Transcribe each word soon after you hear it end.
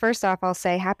first off, I'll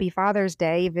say happy Father's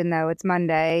Day, even though it's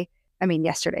Monday. I mean,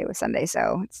 yesterday was Sunday,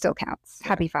 so it still counts. Yeah.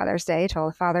 Happy Father's Day to all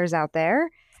the fathers out there.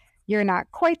 You're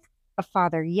not quite a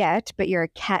father yet, but you're a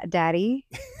cat daddy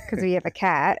because we have a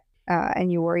cat,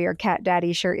 and you wore your cat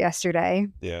daddy shirt yesterday.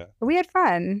 Yeah. But we had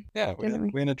fun. Yeah,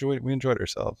 we enjoyed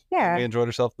ourselves. Yeah. And we enjoyed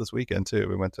ourselves this weekend too.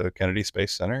 We went to Kennedy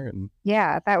Space Center and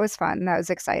Yeah, that was fun. That was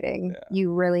exciting. Yeah.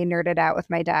 You really nerded out with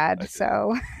my I dad. did.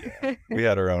 So Yeah, we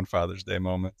had our own Father's Day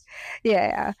moments.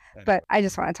 yeah. But I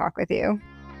just want to talk with you.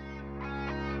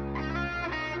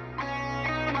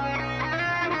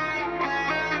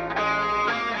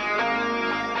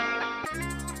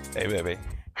 Hey, baby.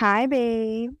 Hi,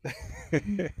 babe.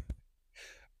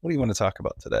 What do you want to talk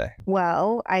about today?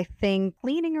 Well, I think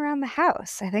cleaning around the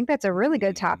house. I think that's a really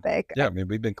good topic. Yeah, I mean,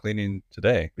 we've been cleaning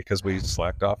today because we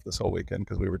slacked off this whole weekend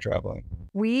because we were traveling.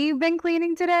 We've been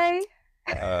cleaning today.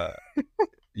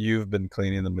 You've been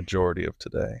cleaning the majority of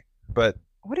today. But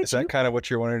is that kind of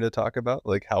what you're wanting to talk about?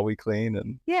 Like how we clean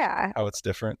and how it's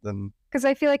different than... Because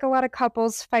I feel like a lot of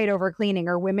couples fight over cleaning,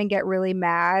 or women get really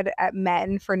mad at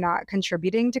men for not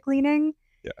contributing to cleaning.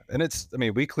 Yeah.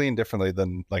 And we clean differently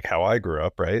than like how I grew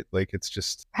up, right? Like it's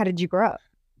just... How did you grow up?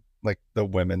 Like the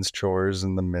women's chores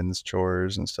and the men's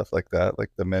chores and stuff like that. Like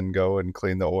the men go and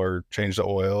clean or change the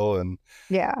oil and,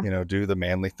 do the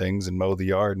manly things and mow the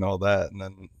yard and all that. And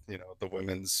then, the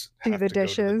women's do the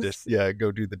dishes.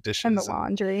 Go do the dishes. And the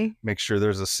laundry. Make sure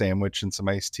there's a sandwich and some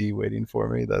iced tea waiting for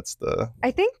me. That's I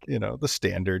think, the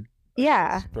standard.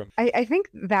 Yeah. I think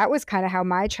that was kind of how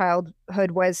my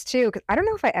childhood was too. 'Cause I don't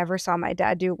know if I ever saw my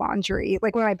dad do laundry,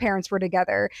 like when my parents were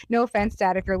together. No offense,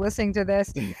 Dad, if you're listening to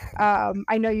this.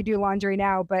 I know you do laundry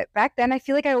now, but back then I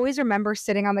feel like I always remember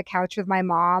sitting on the couch with my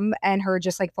mom and her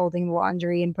just like folding the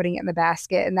laundry and putting it in the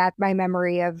basket. And that's my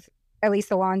memory of at least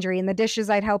the laundry, and the dishes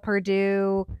I'd help her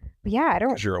do. But yeah, I don't...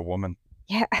 'Cause you're a woman.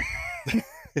 Yeah.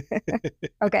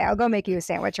 Okay, I'll go make you a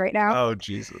sandwich right now. Oh,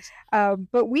 Jesus.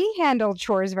 But we handle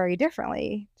chores very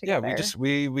differently together. Yeah,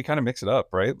 we kind of mix it up,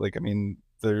 right? Like, I mean,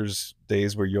 there's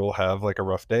days where you'll have like a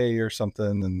rough day or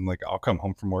something, and like I'll come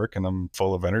home from work and I'm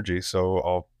full of energy, so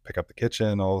I'll pick up the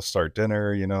kitchen, I'll start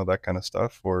dinner, that kind of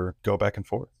stuff, or go back and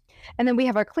forth. And then we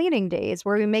have our cleaning days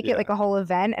where we make it like a whole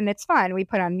event, and it's fun. We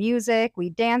put on music, we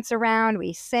dance around,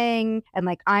 we sing, and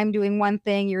like I'm doing one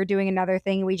thing, you're doing another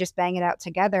thing. We just bang it out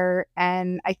together.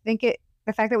 And I think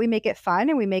the fact that we make it fun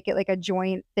and we make it like a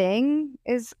joint thing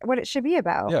is what it should be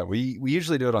about. Yeah, we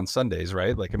usually do it on Sundays,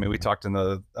 right? Like, I mean, we talked in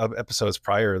the episodes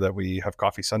prior that we have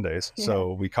coffee Sundays. Yeah.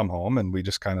 So we come home and we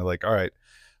just kind of like, all right,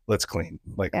 let's clean.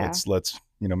 Like, let's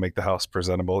make the house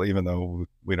presentable, even though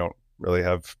we don't really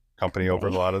have company over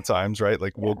a lot of times, right?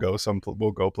 Like we'll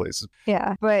go places.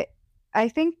 Yeah, but I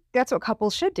think that's what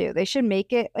couples should do. They should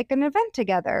make it like an event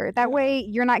together. That way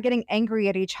you're not getting angry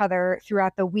at each other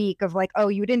throughout the week of like, oh,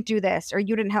 you didn't do this, or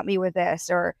you didn't help me with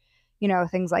this, or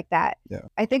things like that. Yeah,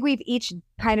 I think we've each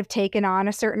kind of taken on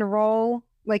a certain role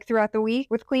like throughout the week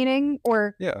with cleaning,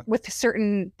 or with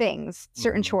certain things,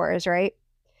 certain chores, right?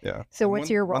 Yeah. So what's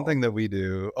your role? One thing that we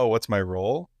do... Oh, what's my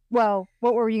role? Well,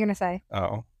 what were you gonna say?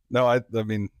 Oh, no, I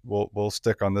mean, we'll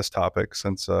stick on this topic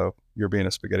since you're being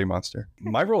a spaghetti monster.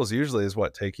 My role is usually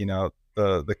taking out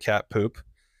the cat poop,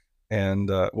 and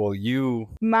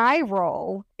My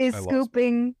role is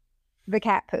scooping the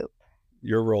cat poop.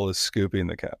 Your role is scooping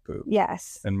the cat poop.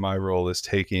 Yes. And my role is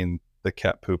taking the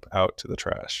cat poop out to the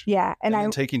trash. Yeah, and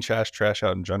I'm taking trash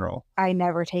out in general. I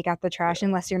never take out the trash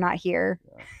unless you're not here.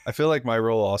 Yeah. I feel like my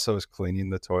role also is cleaning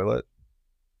the toilet.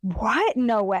 What?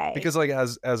 No way. Because like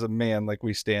as a man, like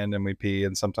we stand and we pee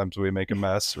and sometimes we make a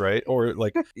mess, right? Or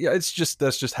like, that's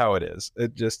just how it is.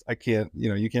 I can't,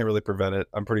 you can't really prevent it.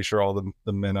 I'm pretty sure all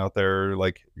the men out there are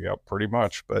like, yeah, pretty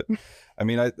much. But I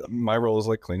mean, my role is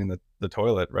like cleaning the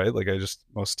toilet, right? Like most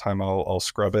of the time I'll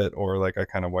scrub it, or like I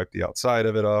kind of wipe the outside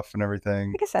of it off and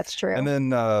everything. I guess that's true. And then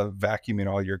vacuuming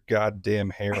all your goddamn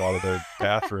hair out of the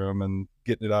bathroom and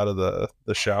getting it out of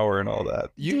the shower and all that.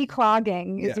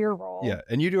 Declogging is your role. Yeah,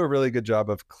 and you do a really good job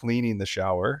of cleaning the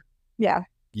shower. Yeah.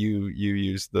 You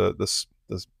use the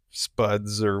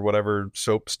spuds or whatever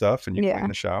soap stuff, and you clean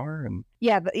the shower. And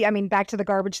I mean, back to the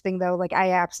garbage thing though, like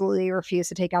I absolutely refuse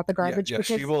to take out the garbage. Because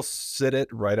she will sit it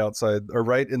right outside or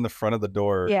right in the front of the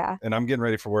door. Yeah. And I'm getting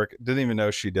ready for work. Didn't even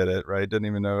know she did it, right? Didn't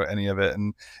even know any of it.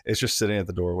 And it's just sitting at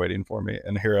the door waiting for me.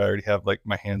 And here I already have like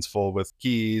my hands full with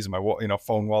keys, my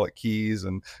phone wallet keys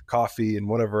and coffee and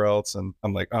whatever else. And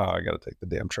I'm like, oh, I got to take the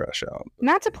damn trash out.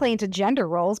 Not to play into gender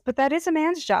roles, but that is a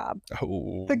man's job.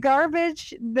 Oh. The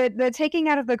garbage, the taking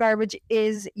out of the garbage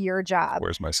is your job.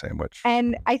 Where's my sandwich?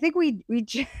 And I think we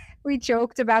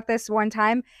joked about this one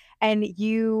time, and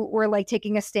you were like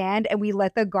taking a stand, and we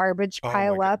let the garbage Oh my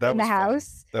pile god, up that in the was fun.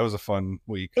 house. That was a fun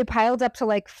week. It piled up to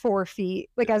like 4 feet,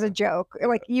 like as a Yeah. joke.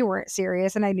 Like you weren't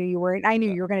serious, and I knew you weren't. I knew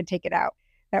Yeah. you were going to take it out.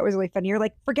 That was really funny. You're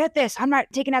like, forget this. I'm not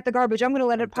taking out the garbage. I'm going to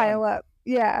let I'm it pile done. up.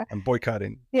 Yeah. I'm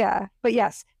boycotting. Yeah. But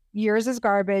yes, yours is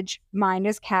garbage. Mine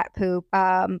is cat poop.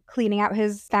 Cleaning out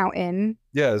his fountain.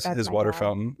 Yeah, That's his my water job.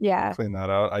 fountain. Yeah. Clean that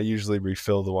out. I usually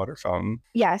refill the water fountain.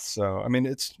 Yes. So I mean,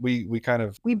 it's we kind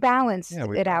of We balanced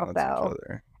we it out balance each though.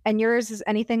 other. And yours is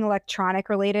anything electronic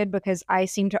related because I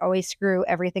seem to always screw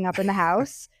everything up in the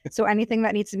house. So anything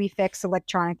that needs to be fixed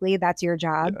electronically, that's your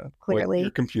job, Yeah. Like clearly.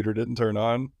 your computer didn't turn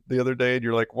on the other day, and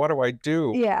you're like, "What do I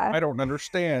do? Yeah. I don't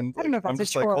understand." I don't know Like if I'm that's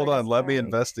a just like, chore "Hold on, let me necessarily.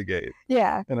 investigate."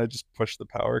 Yeah. And I just pushed the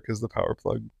power because the power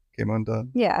plug came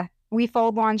undone. Yeah. We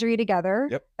fold laundry together.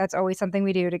 Yep. That's always something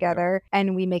we do together.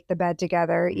 And we make the bed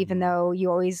together, even Mhm. though you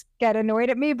always get annoyed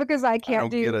at me because I I can't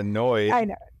don't get annoyed. I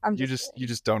know. I'm You just you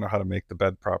just don't know how to make the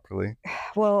bed properly.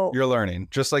 well, You're learning,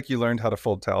 just like you learned how to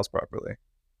fold towels properly.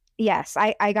 yes,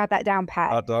 I got that down pat.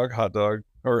 Hot dog,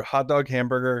 or hot dog,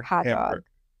 hamburger, Hot hamburger. dog.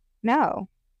 No.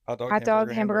 Hot dog, Hot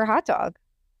dog, hamburger, hot dog.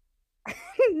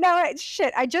 No,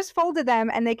 shit. I just folded them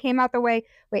and they came out the way.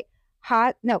 Wait,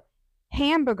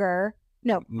 hamburger.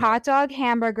 No, No. hot dog,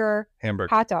 hamburger, Hamburger.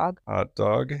 hot dog. Hot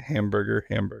dog, hamburger,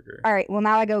 hamburger. All right. Well,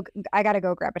 now I gotta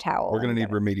go grab a towel. We're gonna and need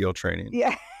get it. remedial training.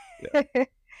 Yeah. Yeah.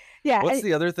 Yeah. What's and-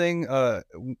 the other thing?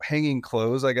 Hanging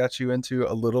clothes. I got you into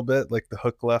a little bit, like the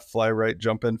hook left, fly right,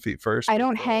 jump in, feet first. I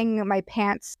don't hang my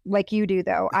pants like you do,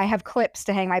 though. I have clips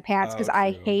to hang my pants because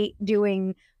I true. hate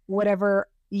doing whatever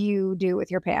you do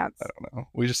with your pants. I don't know.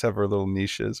 We just have our little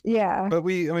niches. Yeah. But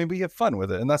we have fun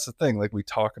with it. And that's the thing. Like we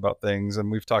talk about things,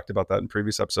 and we've talked about that in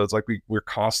previous episodes. Like we're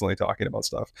constantly talking about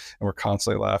stuff, and we're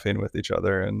constantly laughing with each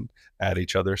other and at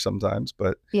each other sometimes.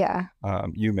 But Yeah.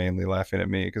 you mainly laughing at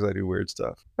me because I do weird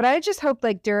stuff. But I just hope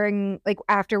like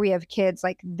after we have kids,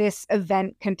 like this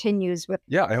event continues with.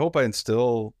 Yeah, I hope I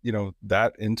instill,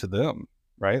 that into them.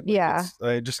 Right? Like Yeah.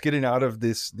 it's, just getting out of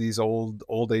these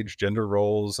old age gender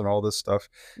roles and all this stuff,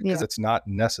 because Yeah. it's not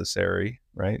necessary,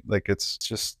 right? Like it's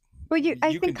just. But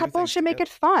I think couples should make it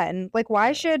fun. Like,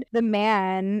 why should the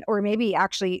man, or maybe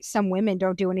actually some women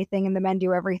don't do anything and the men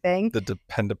do everything? The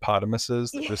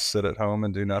dependopotamuses that just sit at home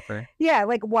and do nothing. Yeah,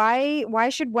 like why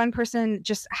should one person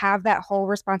just have that whole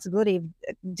responsibility of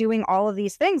doing all of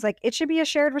these things? Like, it should be a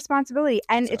shared responsibility,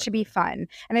 and it should be fun.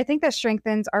 And I think that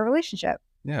strengthens our relationship.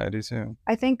 Yeah, I do too.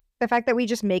 I think the fact that we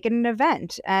just make it an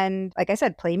event and, like I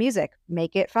said, play music,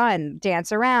 make it fun,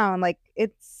 dance around, like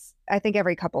I think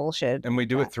every couple should. And we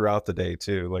do it throughout the day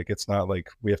too. Like it's not like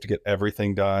we have to get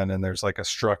everything done and there's like a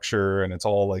structure and it's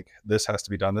all like this has to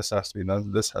be done, this has to be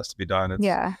done, this has to be done.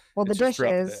 Yeah. Well, the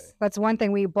dishes, that's one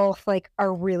thing we both like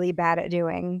are really bad at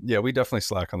doing. Yeah, we definitely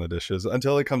slack on the dishes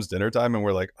until it comes dinner time and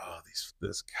we're like, oh, this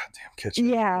goddamn kitchen.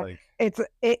 Yeah. Like,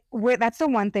 that's the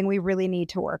one thing we really need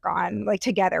to work on, like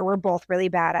together. We're both really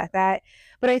bad at that.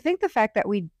 But I think the fact that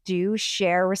we do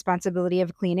share responsibility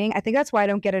of cleaning, I think that's why I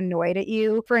don't get annoyed at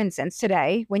you. For instance,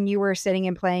 today when you were sitting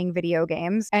and playing video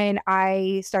games and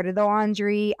I started the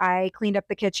laundry, I cleaned up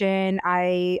the kitchen,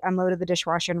 I unloaded the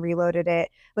dishwasher and reloaded it.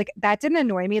 Like that didn't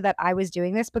annoy me that I was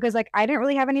doing this because like I didn't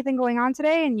really have anything going on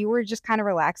today and you were just kind of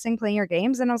relaxing playing your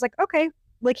games. And I was like, okay,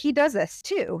 like he does this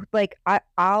too. Like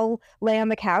I'll lay on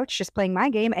the couch just playing my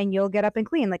game and you'll get up and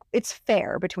clean. Like it's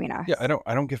fair between us. Yeah,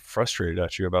 I don't get frustrated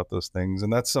at you about those things.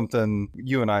 And that's something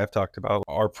you and I have talked about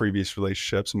our previous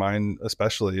relationships. Mine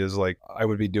especially is like I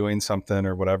would be doing something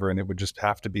or whatever and it would just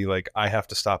have to be like I have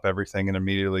to stop everything and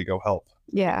immediately go help.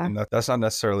 Yeah. And that's not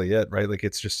necessarily it, right? Like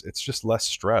it's just less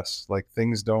stress. Like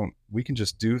we can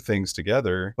just do things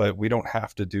together, but we don't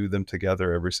have to do them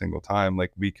together every single time.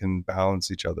 Like we can balance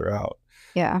each other out.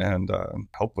 Yeah. And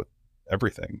help with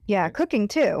everything. Yeah. Right? Cooking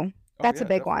too. That's a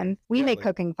big definitely. one. We make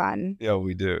cooking fun. Yeah,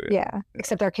 we do. Yeah.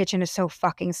 Except our kitchen is so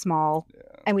fucking small. Yeah.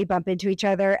 And we bump into each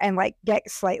other and like get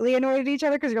slightly annoyed at each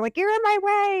other because you're like, you're in my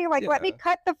way. Like, let me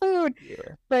cut the food.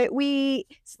 Yeah. But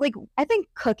I think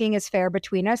cooking is fair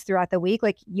between us throughout the week.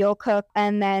 Like you'll cook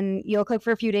and then you'll cook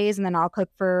for a few days and then I'll cook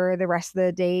for the rest of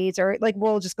the days. Or like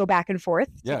we'll just go back and forth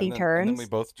taking turns. And then we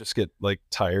both just get like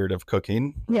tired of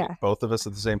cooking. Right? Yeah. Both of us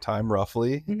at the same time,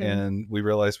 roughly. Mhm. And we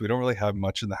realize we don't really have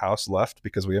much in the house left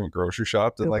because we haven't grocery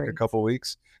shopped in like a couple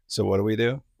weeks. So what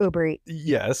do? Uber Eats.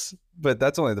 Yes, but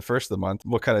that's only the first of the month.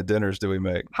 What kind of dinners do we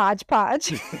make?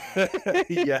 Hodgepodge.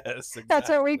 Yes, exactly. That's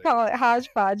what we call it.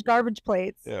 Hodgepodge. Garbage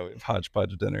plates. Yeah, we have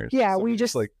hodgepodge dinners. Yeah, so we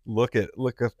just like look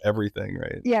up everything,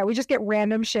 right? Yeah, we just get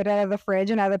random shit out of the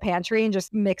fridge and out of the pantry and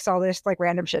just mix all this like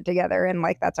random shit together and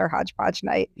like that's our hodgepodge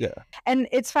night. Yeah. And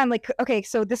it's fun. Like, okay,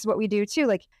 so this is what we do too.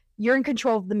 Like you're in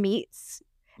control of the meats.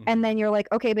 And Mhm. then you're like,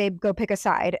 okay, babe, go pick a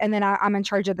side. And then I'm in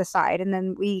charge of the side. And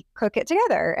then we cook it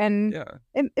together. And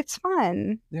Yeah. it's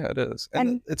fun. Yeah, it is. And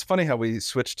And it's funny how we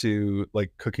switched to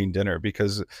like cooking dinner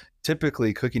because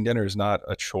typically cooking dinner is not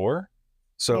a chore.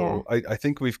 yeah, So I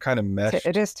think we've kind of it meshed.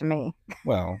 is to me.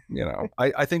 Well,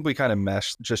 I think we kind of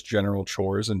meshed just general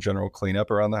chores and general cleanup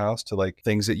around the house to like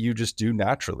things that you just do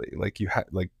naturally. Like you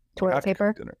Toilet have to cook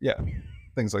paper. dinner. Yeah,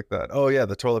 things like that. Oh yeah,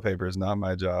 the toilet paper is not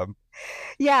my job.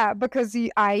 Yeah, because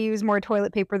I use more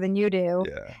toilet paper than you do.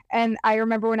 Yeah. And I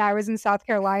remember when I was in South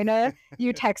Carolina,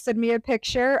 you texted me a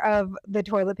picture of the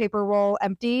toilet paper roll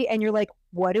empty, and you're like,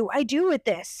 what do I do with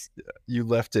this? You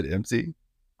left it empty.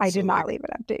 I So did not like, leave it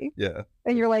empty. yeah. And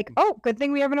Like, you're like, oh, good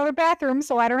thing we have another bathroom,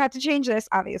 so I don't have to change this.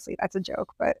 Obviously, that's a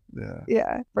joke, but yeah.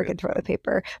 yeah, We freaking had toilet fun.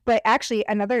 paper. But actually,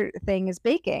 another thing is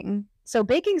baking. So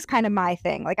baking's kind of Mhm. my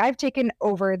thing. Like I've taken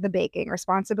over the baking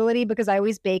responsibility because I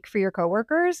always bake for your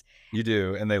coworkers. You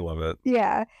do, and they love it.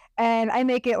 Yeah, and I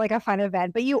make it like a fun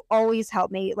event, but you always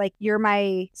help me. Like you're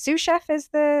my sous chef is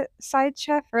the side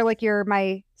chef or like you're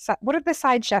my what are the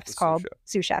side The chefs sous called? chef.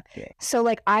 Sous chef. Yeah. So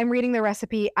like I'm reading the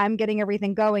recipe, I'm getting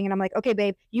everything going and I'm like, "Okay,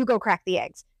 babe, you go crack the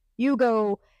eggs. You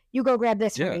go you go grab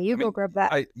this for Yeah, me. You I go mean, grab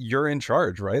that." you're in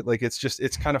charge, right? Like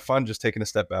it's kind of fun just taking a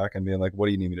step back and being like, "What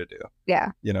do you need me to do?"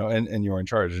 Yeah. And you're in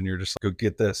charge, and you're just like, go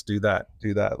get this, do that,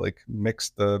 do that. Like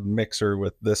mix the mixer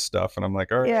with this stuff, and I'm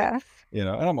like, all right, Yeah. And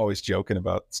I'm always joking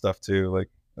about stuff too. Like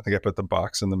I think I put the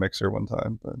box in the mixer one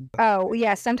time, but Oh,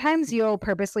 yeah, sometimes you'll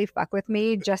purposely fuck with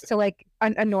me just to, like,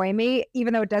 annoy me,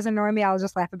 even though it doesn't annoy me, I'll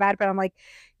just laugh about it, but I'm like,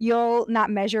 "You'll not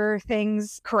measure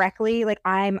things correctly." Like,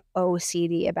 I'm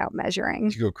OCD about measuring.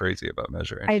 you go crazy about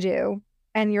measuring. I do.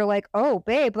 And you're like, "Oh,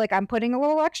 babe, like, I'm putting a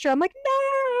little extra." I'm like,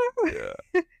 "No."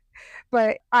 Yeah,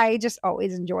 But I just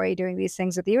always enjoy doing these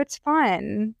things with you. It's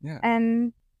fun yeah,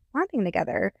 and bonding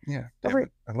together yeah. Damn over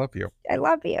it, I love you. I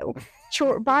love you.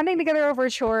 Bonding together over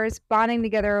chores, bonding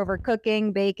together over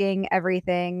cooking, baking,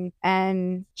 everything,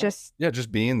 and just Yeah,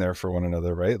 just being there for one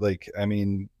another, right? Like, I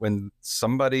mean, when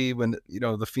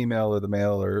the female or the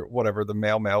male or whatever, the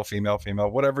male, female,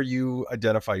 whatever you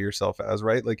identify yourself as,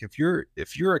 right? Like if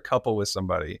you're a couple with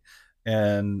somebody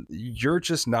and you're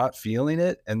just not feeling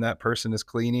it and that person is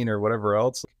cleaning or whatever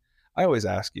else, I always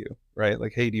ask you, right?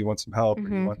 Like, hey, do you want some help or do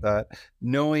you mhm. want that?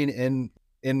 Knowing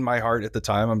in my heart at the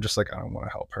time, I'm just like, I don't want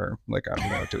to help her. Like, I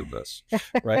don't want to do this.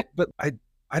 Right. But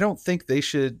I don't think they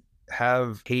should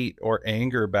have hate or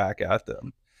anger back at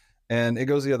them. And it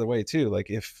goes the other way too. Like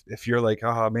if you're like,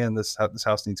 oh man, this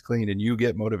house needs cleaned, and you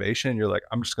get motivation, you're like,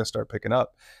 I'm just gonna start picking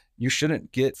up. You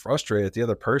shouldn't get frustrated at the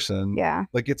other person. Yeah.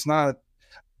 Like it's not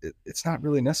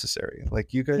really necessary.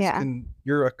 Like you guys Yeah.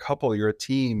 you're a couple, you're a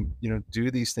team, do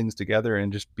these things together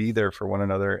and just be there for one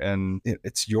another. And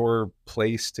it's your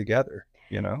place together.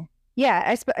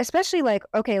 Yeah, especially like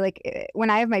okay, like when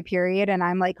I have my period and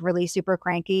I'm like really super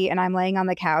cranky and I'm laying on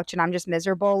the couch and I'm just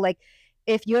miserable, like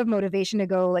if you have motivation to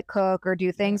go like cook or do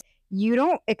Yeah. things, you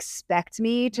don't expect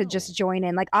me to just No, join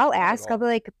in. Like I'll not at ask, I'll be all.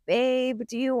 like, "Babe,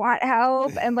 do you want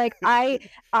help?" And like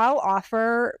I'll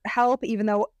offer help even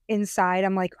though inside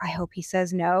I'm like, "I hope he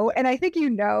says no." Yeah. And I think you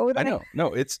know I that know.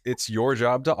 No, it's your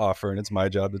job to offer, and it's my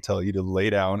job to tell you to lay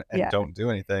down and yeah. don't do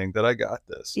anything. That I got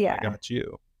this. I Yeah. got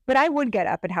you. But I would get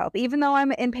up and help. Even though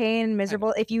I'm in pain and I know.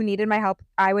 miserable, if you needed my help,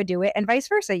 I would do it and vice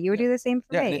versa. You would Yeah, do the same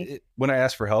for yeah. And me. when I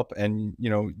ask for help, and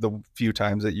the few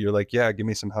times that you're like, yeah, give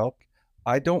me some help,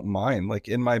 I don't mind. Like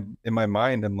in my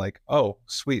mind, I'm like, oh,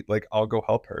 sweet. Like I'll go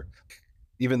help her,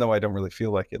 even though I don't really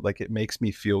feel like it. Like it makes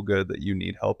me feel good that you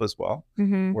need help as well.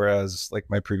 Mhm. Whereas like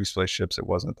my previous relationships, it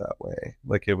wasn't that way.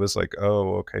 Like it was like,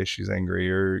 oh, okay, she's angry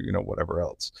or whatever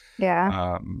else.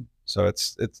 Yeah. So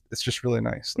it's just really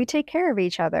nice. We take care of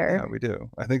each Yeah, other. we do.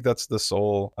 I think that's the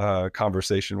sole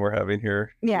conversation we're having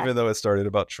here, Yeah. even though it started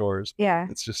about chores. Yeah.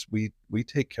 It's just we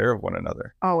take care of one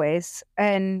another. Always.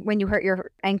 And when you hurt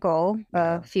your ankle a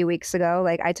Yeah. few weeks ago,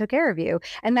 like I took care of you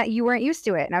and that you weren't used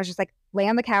to it. And I was just like, lay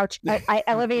on the couch. I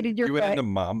elevated your You went foot. into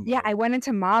mom Yeah, I mode. went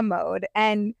into mom mode.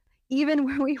 And even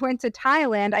when we went to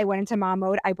Thailand, I went into mom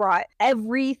mode. I brought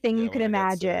everything Yeah, you could when I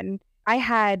got sick. imagine. I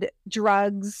had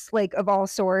drugs like of all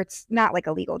sorts, not like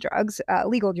illegal drugs,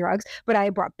 legal drugs, but I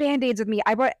brought band-aids with me.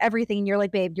 I brought everything. And you're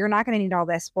like, babe, you're not going to need all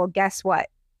this. Well, guess what?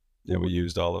 Yeah, we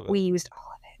used all of it. We used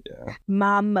all of Yeah. it.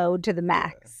 Mom mode to the Yeah.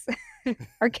 max.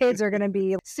 Our kids are going to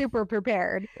be super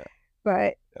prepared. Yeah.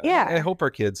 But Yeah. And I yeah. hope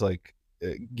our kids like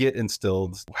get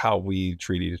instilled how we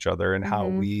treat each other and how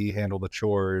Hmm. we handle the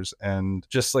chores and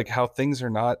just like how things are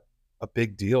not a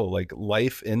big deal. Like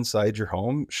life inside your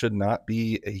home should not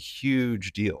be a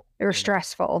huge deal. They were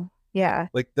stressful. Yeah. Yeah.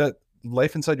 Like that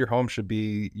life inside your home should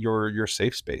be your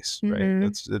safe space, right?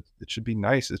 Mhm. It should be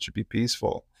nice. It should be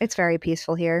peaceful. It's very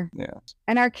peaceful here. Yeah.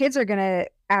 And our kids are gonna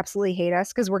absolutely hate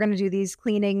us because we're gonna do these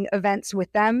cleaning events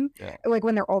with them, Yeah. like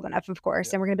when they're old enough, of course.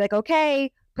 Yeah. And we're gonna be like,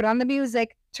 okay, put on the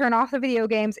music, turn off the video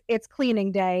games. It's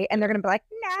cleaning day, and they're gonna be like,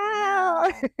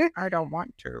 no. I don't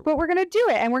want to. But we're gonna do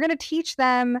it, and we're gonna teach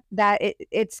them that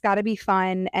it's got to be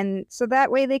fun, and so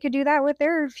that way they could do that with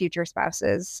their future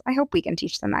spouses. I hope we can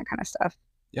teach them that kind of stuff.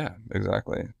 Yeah,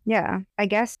 exactly. Yeah, I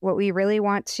guess what we really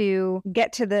want to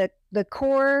get to the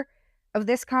core of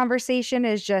this conversation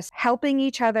is just helping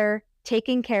each other,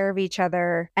 taking care of each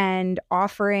other, and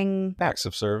offering Acts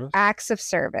of service. acts of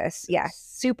service. Yes,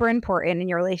 super important in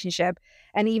your relationship.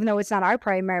 And even though it's not our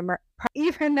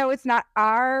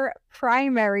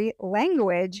primary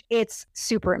language, it's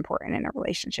super important in a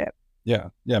relationship. Yeah.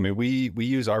 I mean, we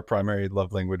use our primary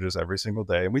love languages every single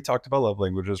day, and we talked about love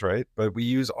languages, right? But we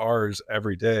use ours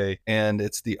every day, and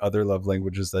it's the other love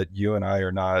languages that you and I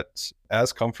are not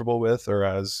as comfortable with or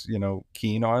as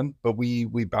keen on. But we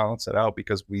balance it out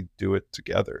because we do it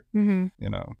together.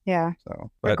 Yeah. So,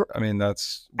 but I mean,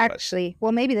 that's actually,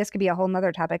 well, maybe this could be a whole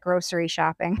nother topic: grocery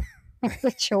shopping.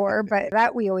 The chore, but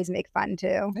that we always make fun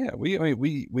too. Yeah,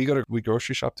 we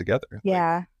grocery shop together.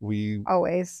 Yeah, we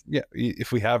always. Yeah,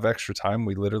 if we have extra time,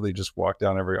 we literally just walk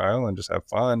down every aisle and just have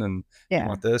fun. And you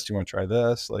want this? You want to try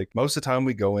this? Like most of the time,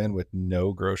 we go in with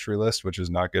no grocery list, which is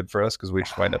not good for us because we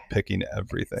just wind up picking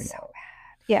everything out.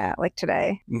 Yeah, like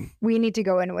today, we need to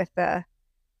go in with a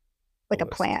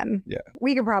plan. Yeah.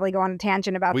 We could probably go on a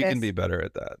tangent about this. We can be better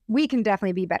at that. We can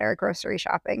definitely be better at grocery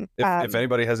shopping. If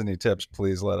anybody has any tips,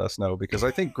 please let us know, because I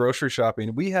think grocery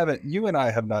shopping, you and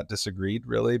I have not disagreed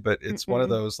really, but it's one of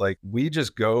those, like, we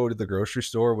just go to the grocery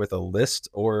store with a list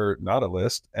or not a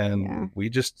list, and we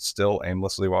just still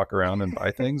aimlessly walk around and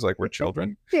buy things like we're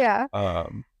children. Yeah.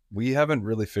 We haven't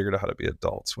really figured out how to be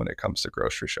adults when it comes to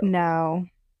grocery shopping.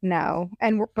 No.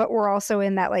 But we're also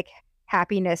in that like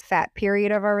happiness fat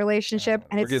period of our relationship,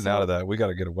 and we're getting out of that. We got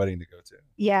to get a wedding to go to.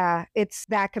 Yeah,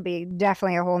 that could be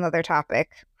definitely a whole nother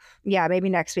topic. Yeah, maybe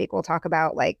next week we'll talk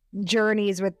about like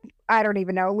journeys with, I don't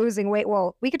even know, losing weight.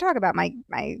 Well, we could talk about my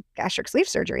gastric sleeve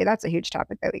surgery. That's a huge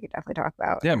topic that we could definitely talk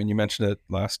about. Yeah, I mean, you mentioned it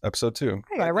last episode too.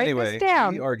 I gotta write this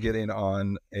down. We are getting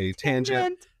on a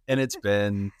tangent. And it's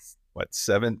been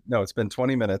it's been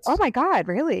 20 minutes. Oh my God,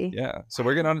 really? Yeah. So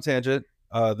we're getting on a tangent.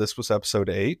 This was episode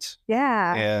 8.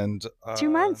 Yeah. And 2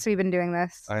 months we've been doing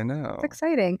this. I know. It's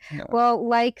exciting. Yeah. Well,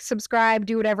 like, subscribe,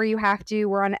 do whatever you have to.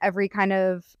 We're on every kind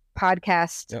of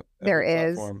podcast there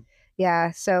is. Platform.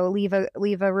 Yeah. So leave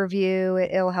a review.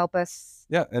 It'll help us.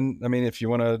 Yeah. And I mean, if you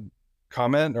want to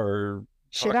comment or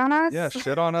shit on us. Yeah,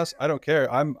 shit on us. I don't care.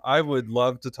 I would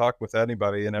love to talk with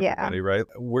anybody and everybody, right?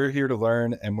 We're here to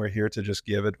learn, and we're here to just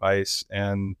give advice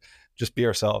and just be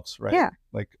ourselves, right? Yeah.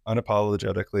 Like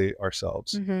unapologetically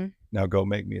ourselves. Mm-hmm. Now go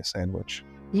make me a sandwich.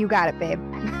 You got it, babe.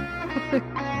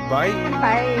 Bye.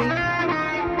 Bye.